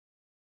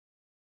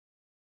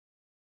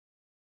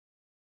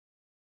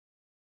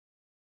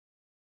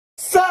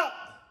Sup?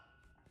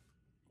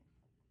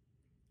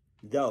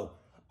 Yo,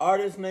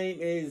 artist name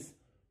is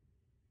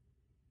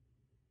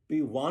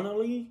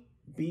bwanali.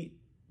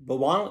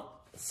 Bwanali.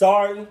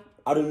 Sorry,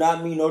 I do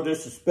not mean no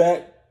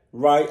disrespect.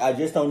 Right, I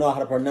just don't know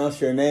how to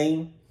pronounce your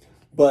name.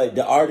 But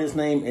the artist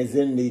name is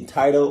in the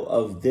title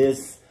of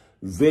this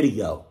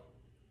video.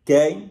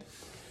 Okay?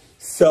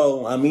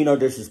 So, I mean no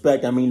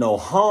disrespect. I mean no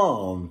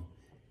harm.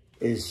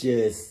 It's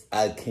just,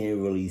 I can't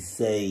really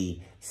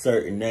say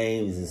certain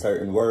names and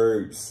certain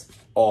words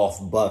off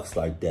bucks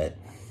like that.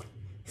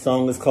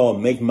 Song is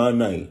called Make My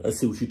Night. Let's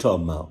see what you're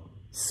talking about.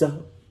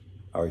 So,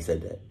 I already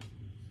said that.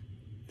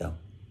 No.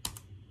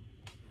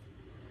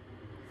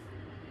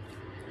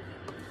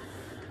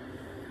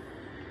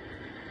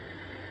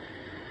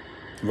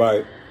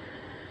 Right.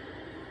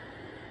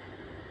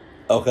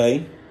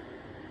 Okay.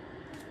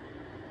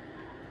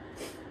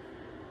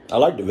 I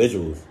like the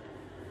visuals.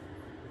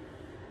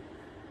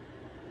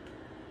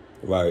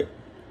 Right.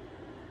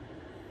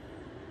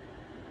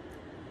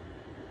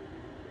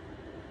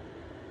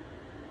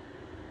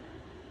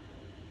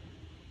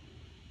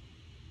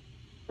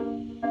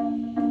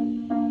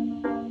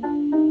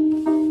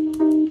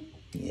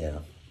 Yeah.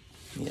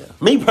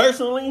 Me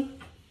personally,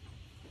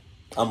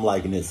 I'm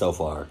liking it so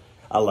far.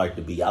 I like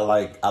the beat. I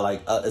like,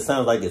 it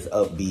sounds like it's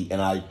upbeat,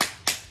 and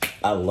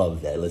I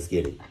love that. Let's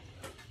get it.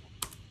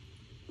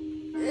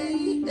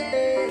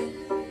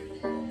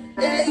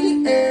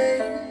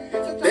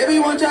 Baby,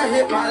 won't you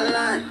hit my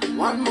line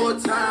one more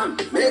time?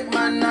 Make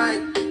my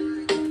night.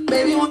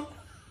 Baby,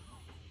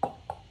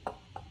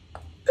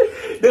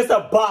 This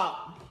a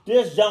bop.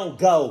 This don't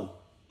go.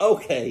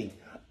 Okay.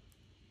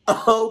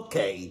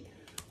 Okay.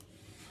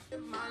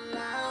 hit my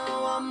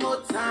line one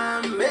more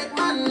time. Make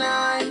my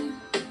night.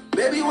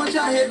 Baby, won't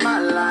you hit my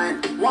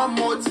line one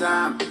more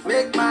time?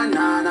 Make my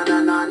night.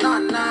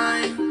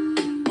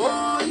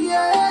 Oh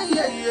yeah.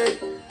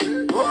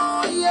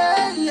 Oh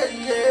yeah.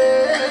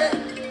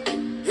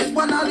 It's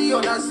bwanali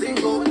on a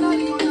single.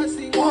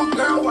 One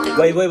girl, one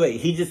Wait.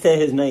 He just said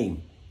his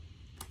name.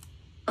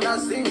 on a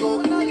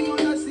single.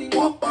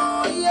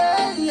 Oh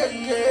yeah.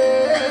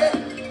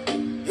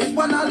 It's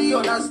bwanali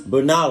on a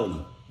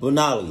single.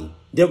 Bwanali.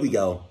 There we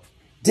go.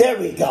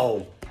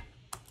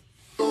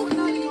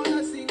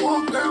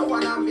 One girl,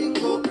 wanna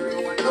mingle.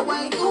 The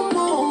way you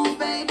move,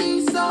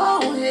 baby, so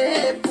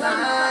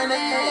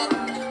hypnotic.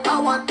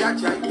 I want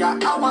that, yeah,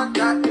 I want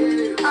that.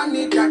 I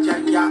need that,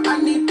 yeah, I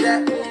need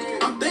that.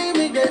 I'm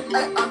dreaming it,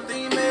 I'm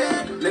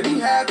dreaming. Let me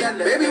have that,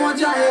 baby, want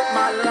you hit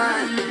my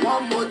line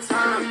one more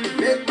time,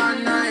 make my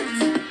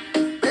night.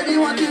 Baby,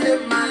 want you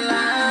hit my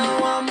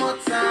line one more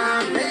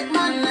time, make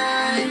my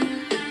night.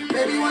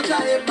 Baby, want you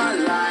hit my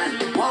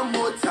line one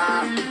more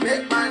time,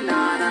 make my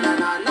night.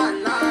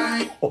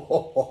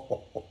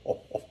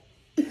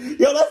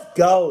 Yo, let's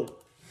go.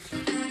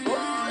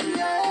 Oh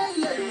yeah.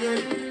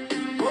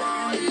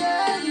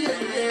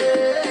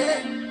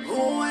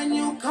 Oh, when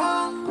you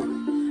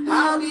come,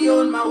 I'll be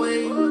on my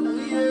way.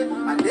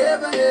 I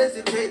never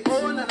hesitate.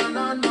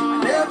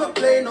 I never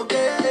play no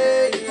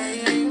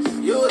games.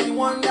 You're the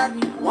one that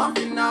me want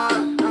me now.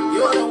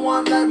 You're the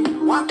one that me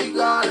want me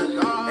God.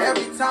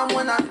 Every time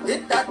when I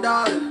hit that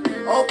door,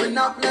 open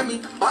up, let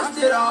me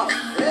bust it off.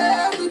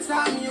 Every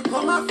time you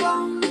call my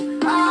phone,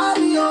 I'll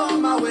be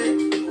on my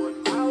way.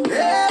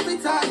 Every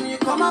time you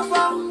call my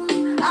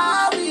phone,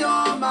 I'll be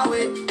on my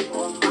way.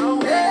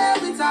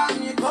 Every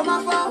time you call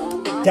my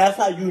phone. That's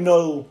how you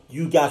know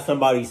you got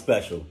somebody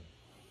special.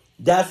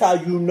 That's how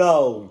you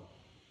know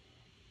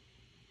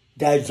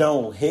that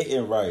Joan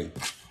hitting right.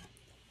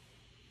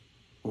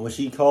 When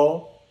she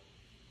called,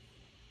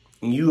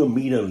 and you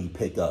immediately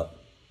pick up.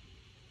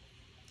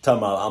 Talking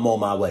about, I'm on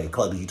my way.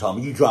 Clubby, you told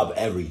me. You drop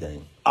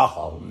everything.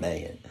 Oh,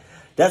 man.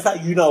 That's how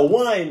you know,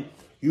 one,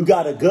 you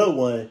got a good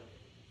one.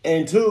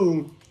 And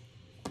two,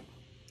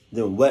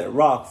 the Wet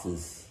Rocks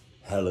is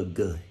hella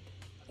good.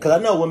 Because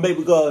I know when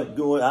baby girl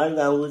doing, I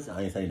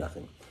ain't saying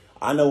nothing.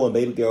 I know when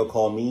baby girl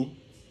call me,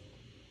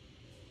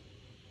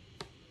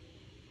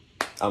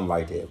 I'm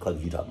right there.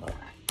 Because you talking about.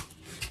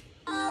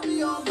 I'll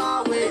be on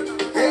my way.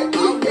 Hey.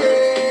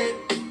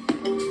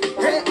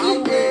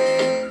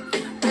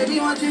 Baby,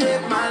 won't you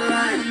hit my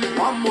line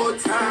one more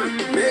time?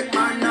 Make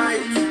my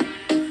night.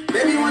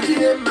 Baby, won't you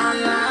hit my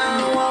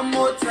line one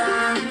more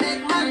time?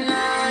 Make my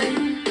night.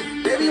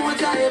 Baby, won't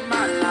you hit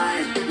my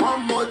line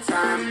one more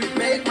time?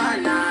 Make my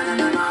night.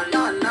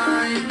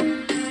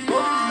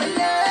 Oh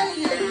yeah.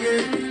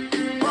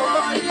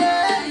 Oh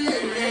yeah.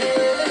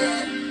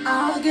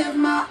 I'll give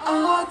my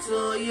all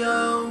to you.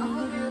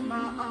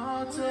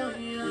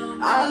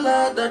 I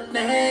love the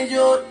things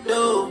you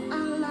do.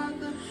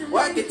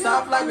 Work it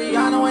tough like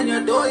Rihanna when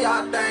you do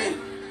your thing.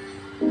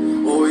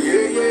 Oh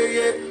yeah.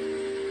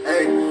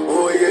 Hey,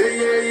 oh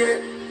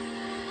yeah.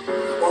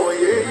 Oh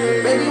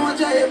yeah. Baby, won't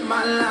you hit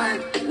my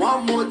line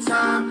one more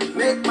time?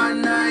 Make my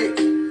night.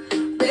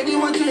 Baby,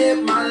 won't you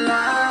hit my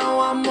line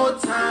one more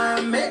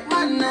time? Make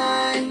my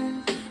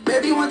night.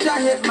 Baby, won't you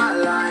hit my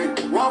line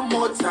one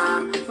more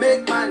time?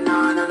 Make my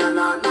night.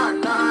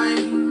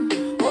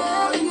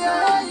 Oh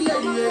yeah.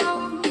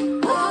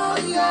 Oh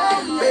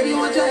yeah. Baby,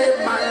 won't you hit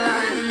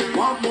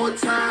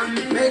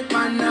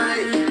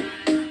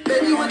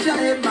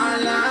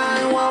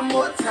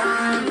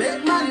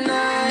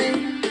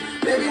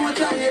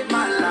you hit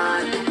my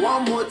line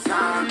one more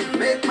time?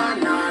 Make my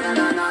na na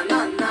na na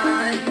na na.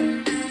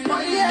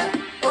 Oh yeah,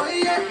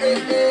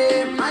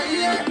 my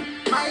yeah,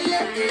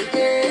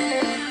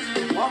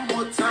 One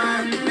more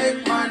time,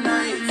 make my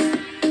night.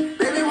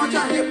 Baby, won't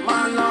you hit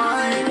my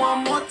line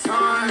one more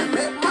time?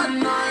 Make my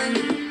night.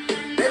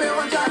 Baby,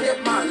 won't you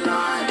hit my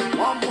line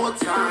one more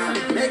time?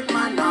 Make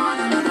my na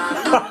na na na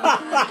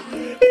na.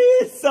 He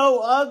is so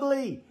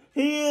ugly.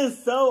 He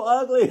is so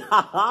ugly.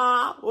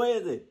 Where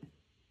is it?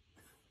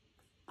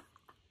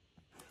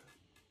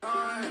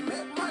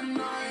 Make my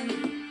night.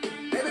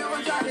 Baby,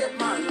 won't you hit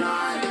my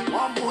line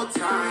one more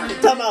time?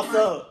 Tell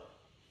myself.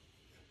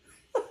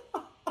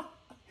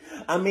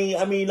 I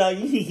mean, like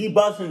he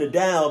busting it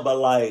down, but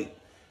like,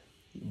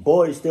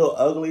 boy, he's still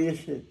ugly as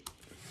shit.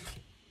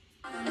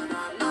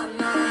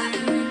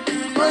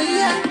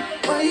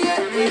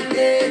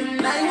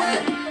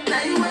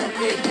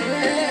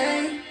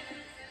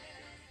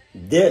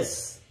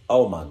 This,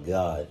 oh my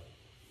God.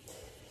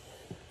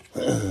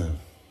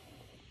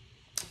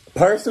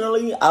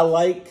 Personally, I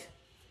like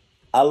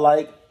a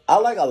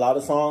lot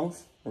of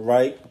songs,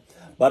 right?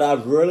 But I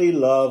really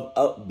love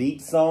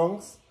upbeat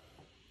songs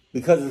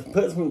because it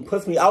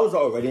puts me. I was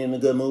already in a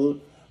good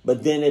mood,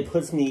 but then it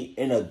puts me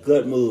in a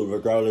good mood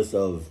regardless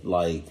of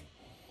like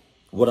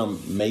what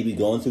I'm maybe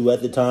going through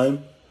at the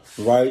time,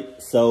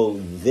 right? So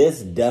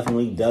this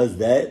definitely does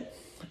that,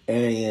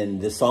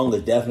 and this song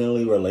is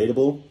definitely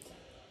relatable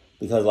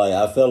because like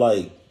I feel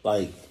like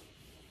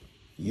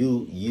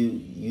you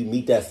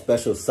meet that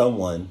special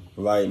someone,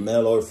 right,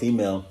 male or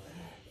female,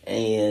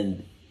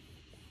 and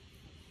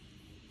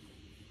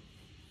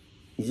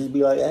you just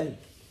be like, hey.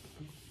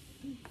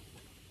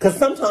 Because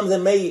sometimes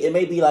it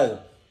may be like,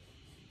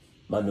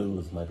 my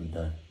noodles might be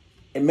done.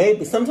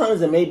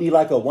 Sometimes it may be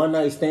like a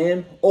one-night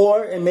stand,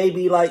 or it may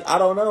be like, I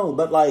don't know,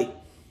 but like,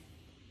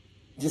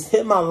 just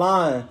hit my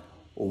line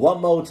one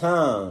more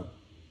time.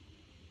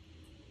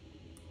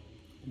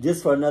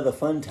 Just for another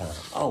fun time.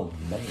 Oh,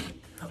 man.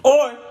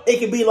 Or it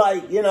could be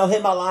like,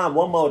 hit my line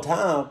one more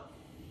time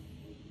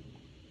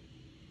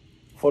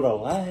for the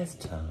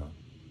last time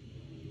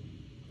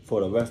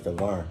for the rest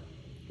of our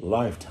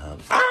lifetime.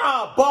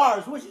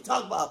 Bars. What you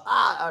talking about?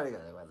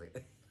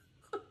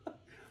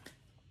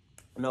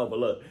 No, but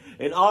look,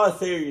 in all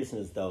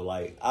seriousness though,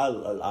 like I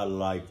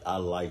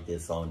like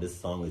this song. This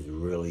song is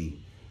really,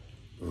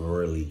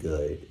 really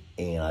good,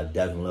 and I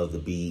definitely love the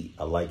beat.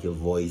 I like your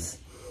voice.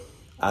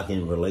 I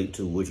can relate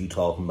to what you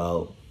talking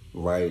about,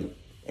 right?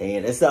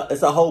 And it's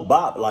a whole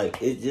bop. Like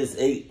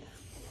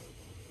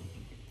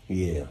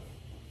yeah.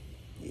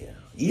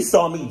 You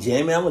saw me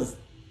jamming.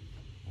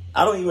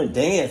 I don't even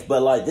dance,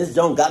 but like this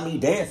joint got me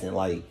dancing.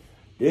 Like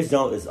this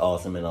joint is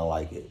awesome, and I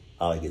like it.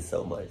 I like it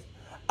so much.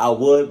 I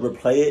would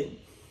replay it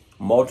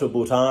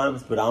multiple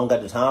times, but I don't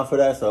got the time for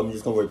that, so I'm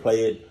just gonna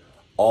replay it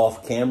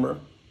off camera.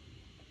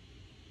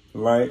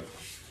 Right?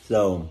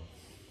 So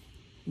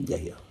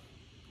yeah.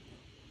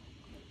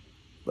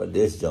 But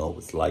this joint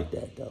was like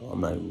that though.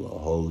 I'm not even gonna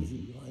hold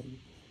you. Like,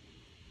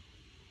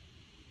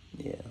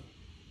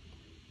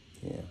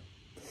 yeah.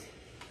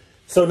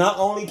 So not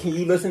only can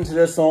you listen to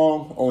this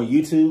song on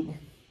YouTube,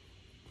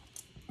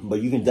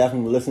 but you can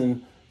definitely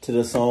listen to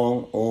the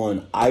song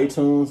on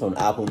iTunes, on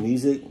Apple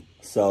Music.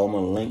 So I'm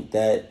gonna link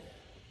that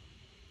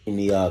in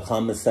the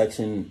comment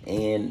section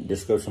and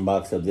description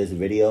box of this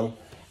video.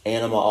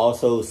 And I'm gonna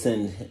also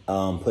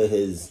put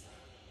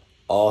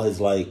all his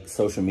like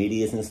social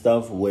medias and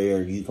stuff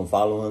where you can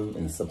follow him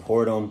and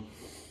support him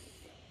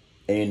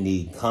in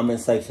the comment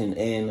section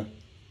and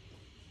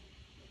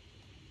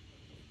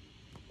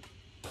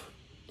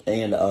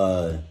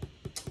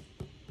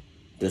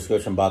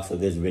description box of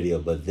this video.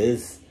 But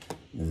this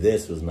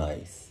was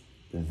nice.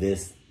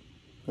 This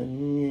my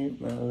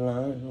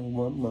line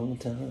one more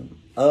time.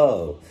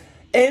 Oh,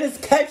 and it's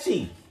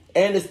catchy.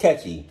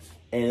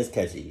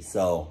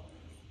 So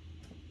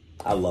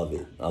I love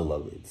it.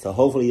 So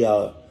hopefully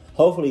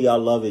y'all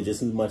love it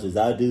just as much as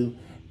I do,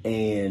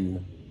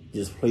 and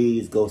just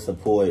please go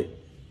support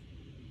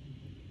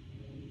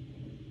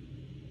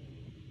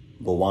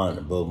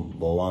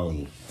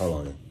bwanali.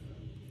 Hold on.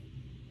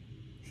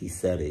 He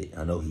said it.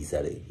 I know he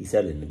said it. He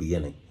said it in the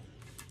beginning.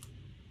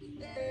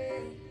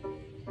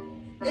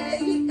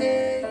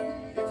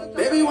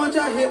 Baby, won't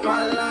you hit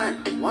my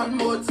line one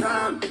more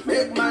time?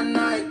 Make my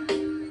night.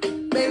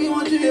 Baby,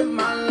 won't you hit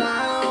my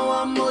line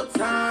one more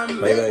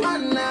time? Make my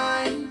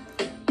night.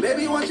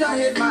 Baby, won't you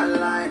hit my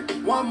line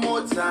one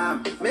more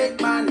time? Make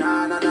my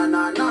na na na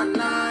na na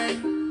na.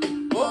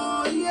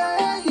 Oh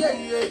yeah.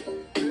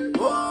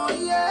 Oh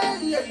yeah.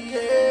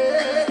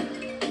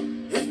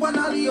 It's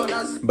bwanali on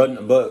us. But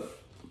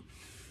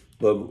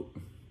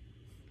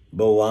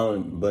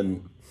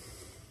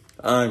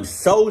I'm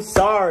so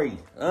sorry.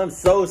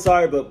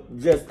 But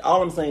just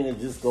all I'm saying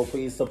is just go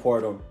please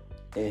support him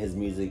in his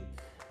music,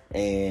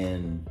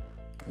 and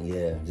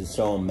yeah, just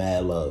show him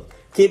mad love.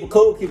 Keep it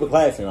cool, keep it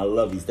classy, and I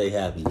love you. Stay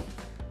happy,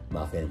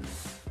 my family.